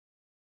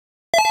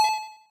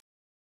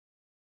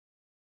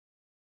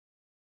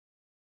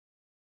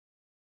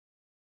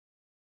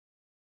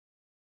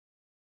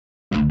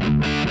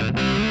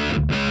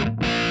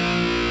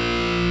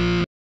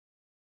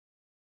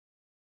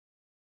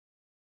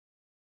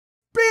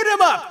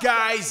'em up,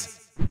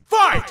 guys!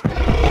 Fight!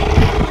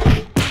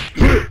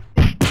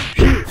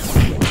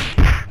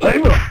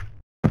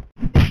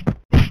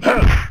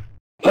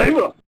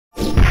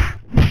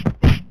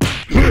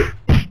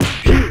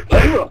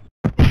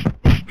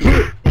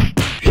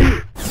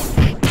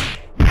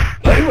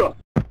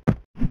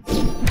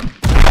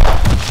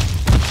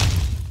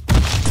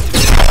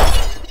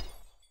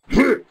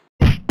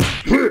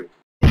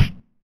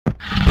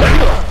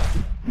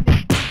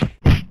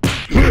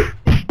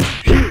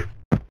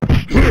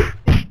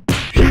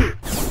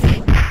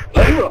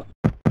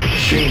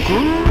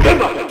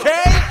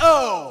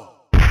 KO!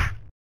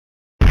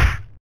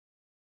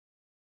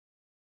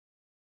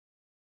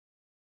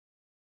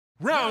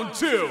 Round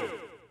 2.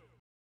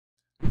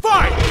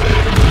 Fight!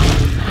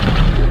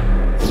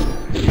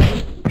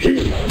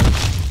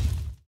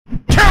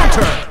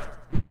 Counter!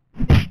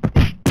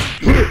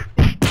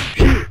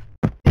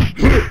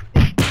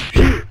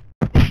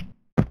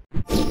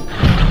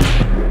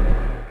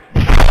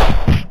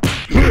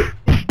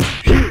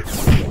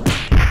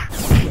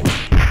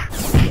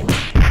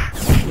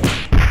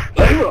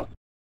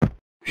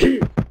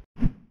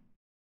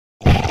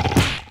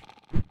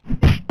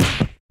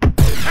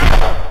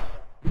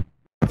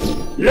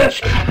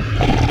 Yes.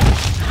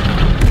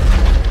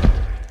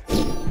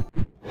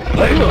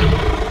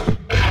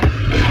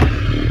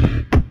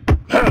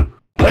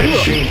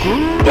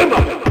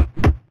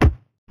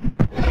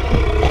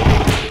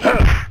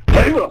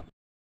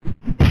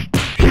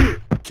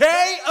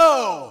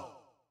 KO!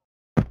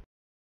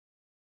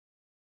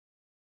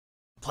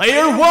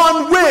 Player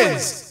 1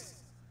 wins!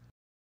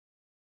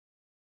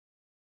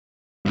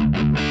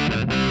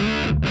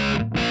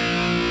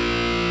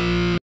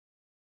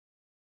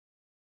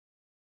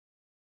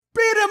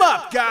 Beat 'em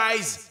up,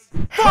 guys!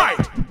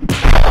 Fight!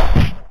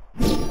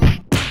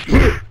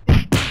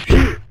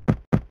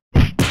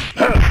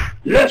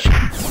 Yes.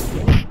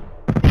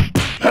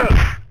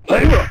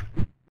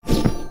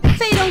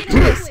 Fatal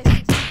twist.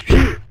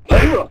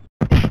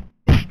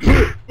 Fatal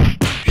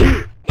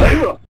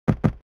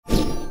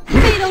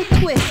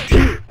twist.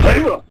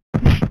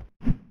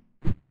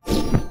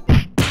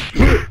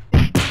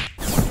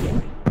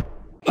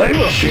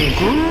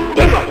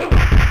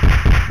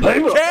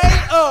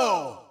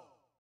 KO!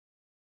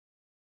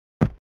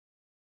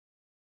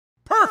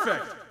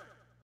 Perfect!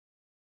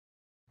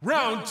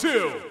 Round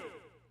 2.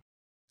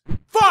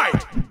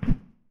 Fight!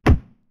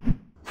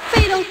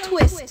 Fatal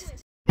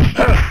twist.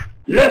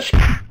 Yes.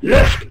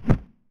 Yes.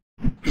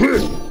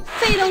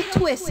 Fatal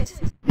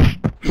twist.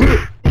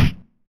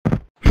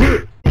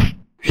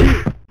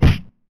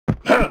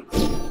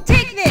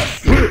 Take this.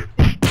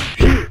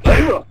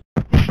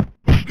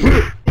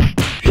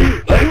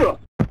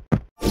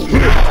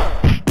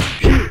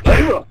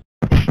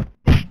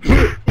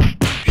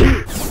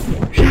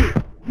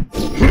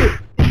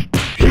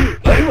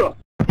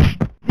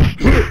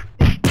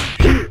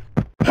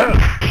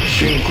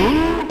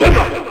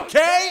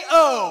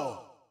 KO!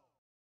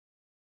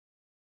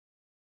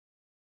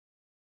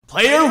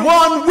 Player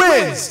 1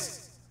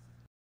 wins!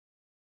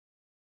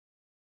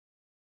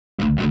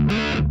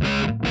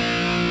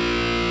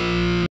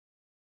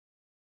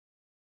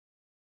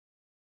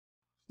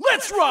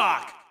 Let's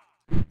rock!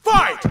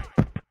 Fight!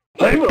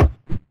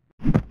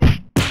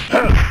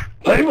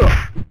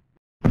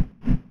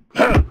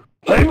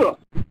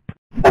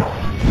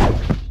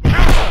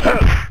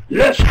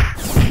 Yes.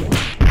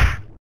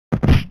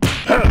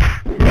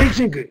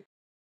 Amazing.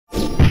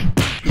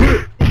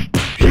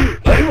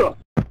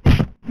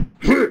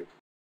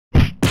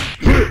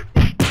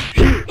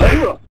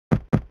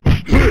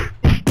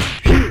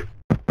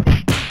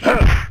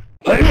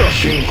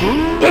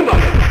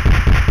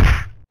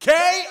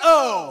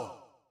 KO!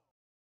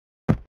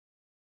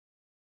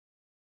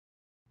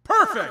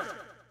 Perfect!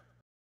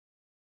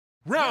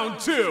 Round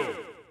 2.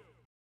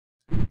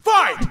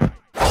 Fight!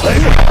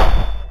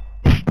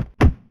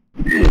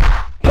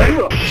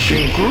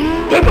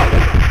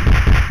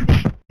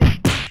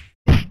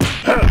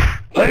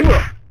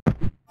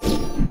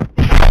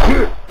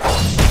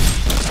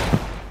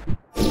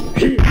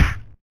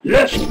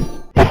 Yes.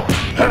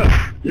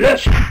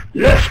 Yes.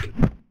 Yes.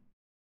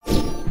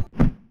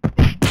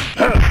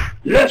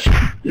 Yes.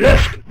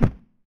 Yes.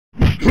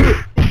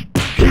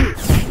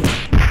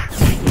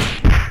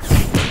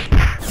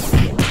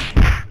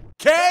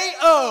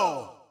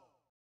 KO!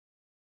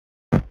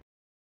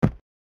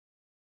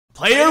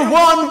 Player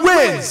 1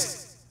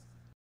 wins!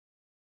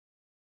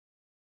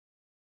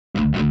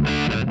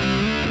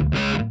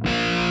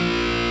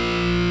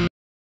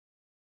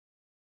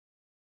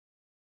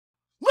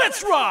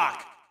 Let's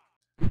rock!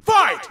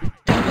 Fight!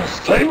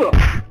 Timer.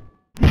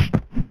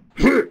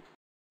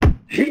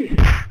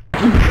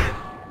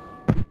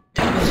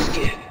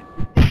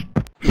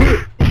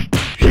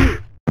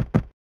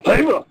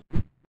 Timer.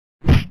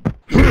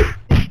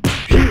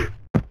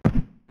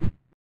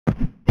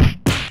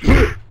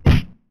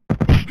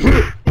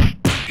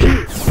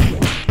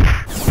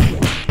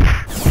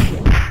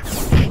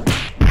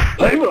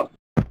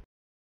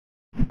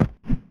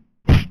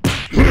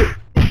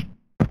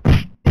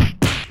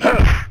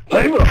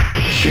 Timer.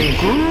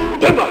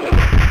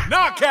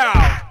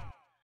 Knockout!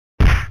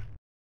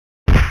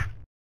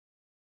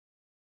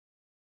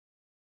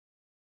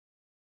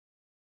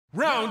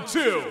 Round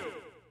 2.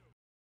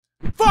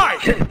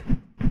 Fight!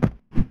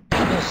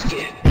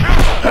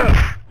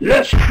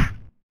 Let's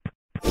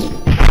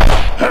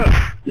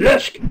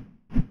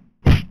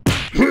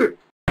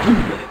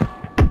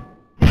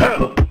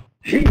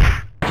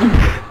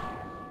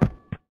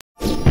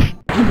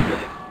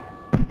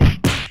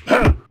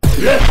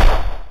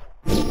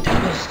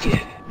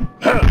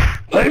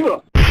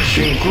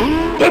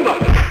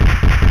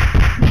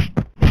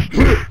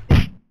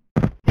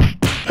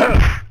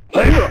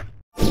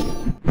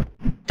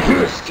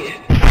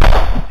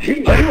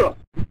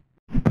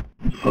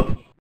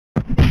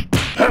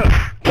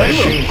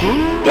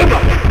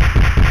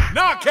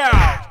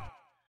Knockout!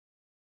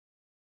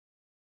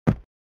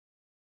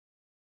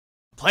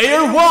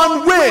 Player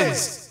 1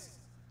 wins!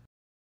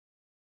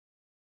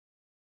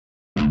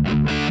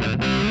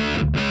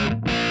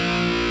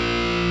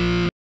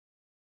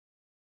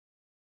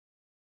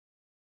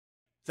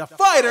 The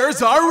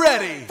fighters are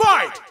ready!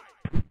 Fight!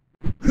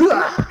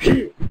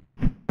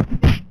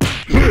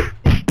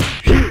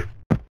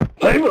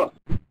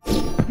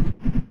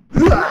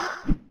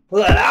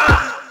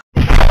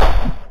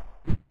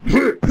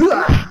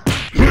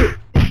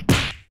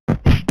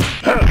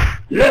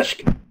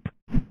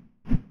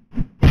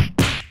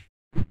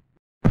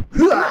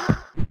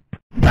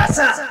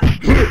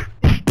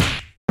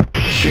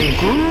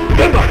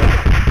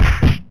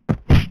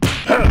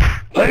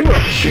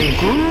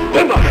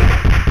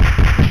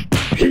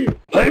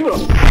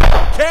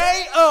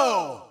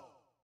 KO!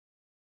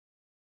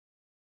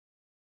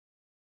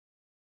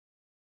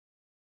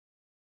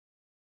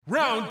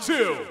 Round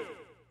 2.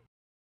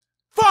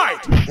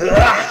 Fight!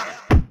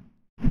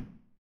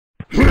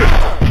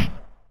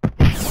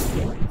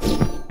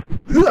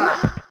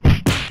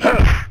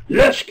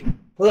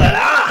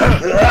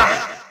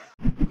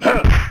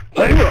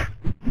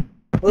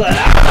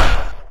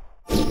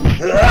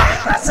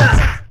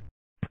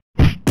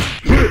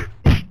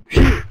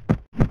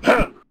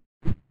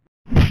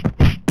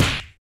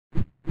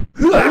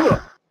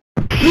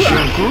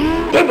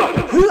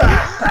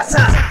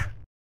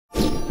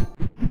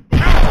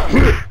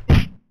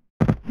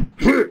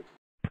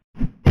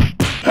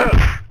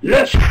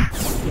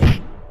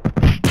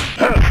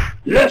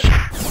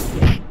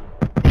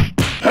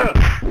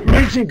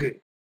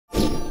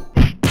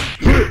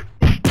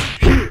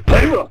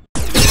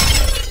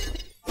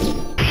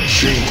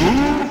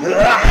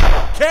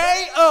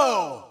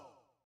 KO!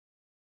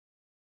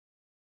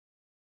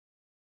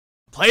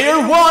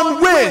 Player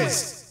 1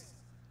 wins!